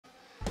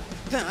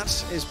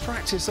that is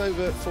practice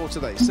over for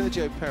today.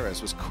 Sergio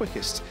Perez was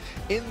quickest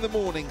in the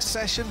morning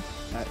session.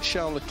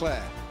 Charles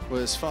Leclerc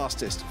was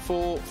fastest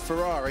for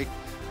Ferrari,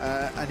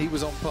 and he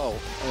was on pole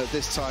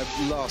this time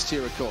last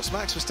year, of course.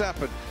 Max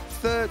Verstappen,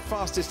 third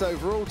fastest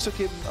overall. Took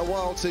him a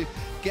while to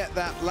get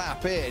that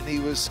lap in. He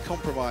was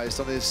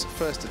compromised on his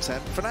first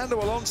attempt.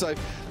 Fernando Alonso,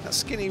 that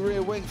skinny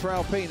rear wing for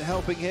Alpine,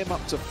 helping him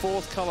up to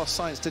fourth.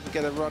 Sainz didn't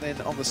get a run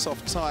in on the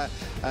soft tyre,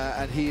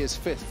 and he is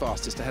fifth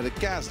fastest ahead of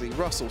Gasly,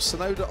 Russell,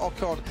 Tsunoda,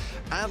 Ocon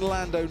and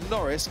Lando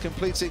Norris,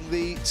 completing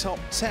the top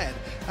 10.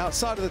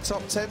 Outside of the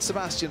top 10,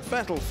 Sebastian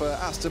Vettel for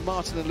Aston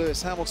Martin and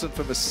Lewis Hamilton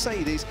for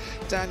Mercedes.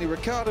 Daniel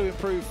Ricciardo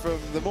improved from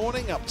the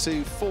morning up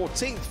to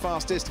 14th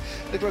fastest.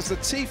 Nicholas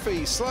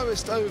Latifi,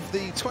 slowest of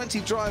the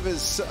 20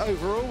 drivers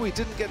overall. We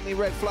didn't get any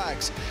red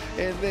flags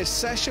in this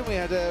session. We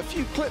had a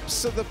few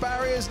clips of the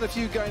barriers and a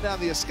few going down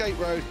the escape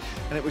road,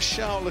 and it was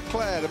Charles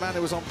Leclerc, the man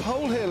who was on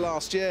pole here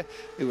last year,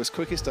 who was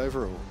quickest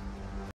overall.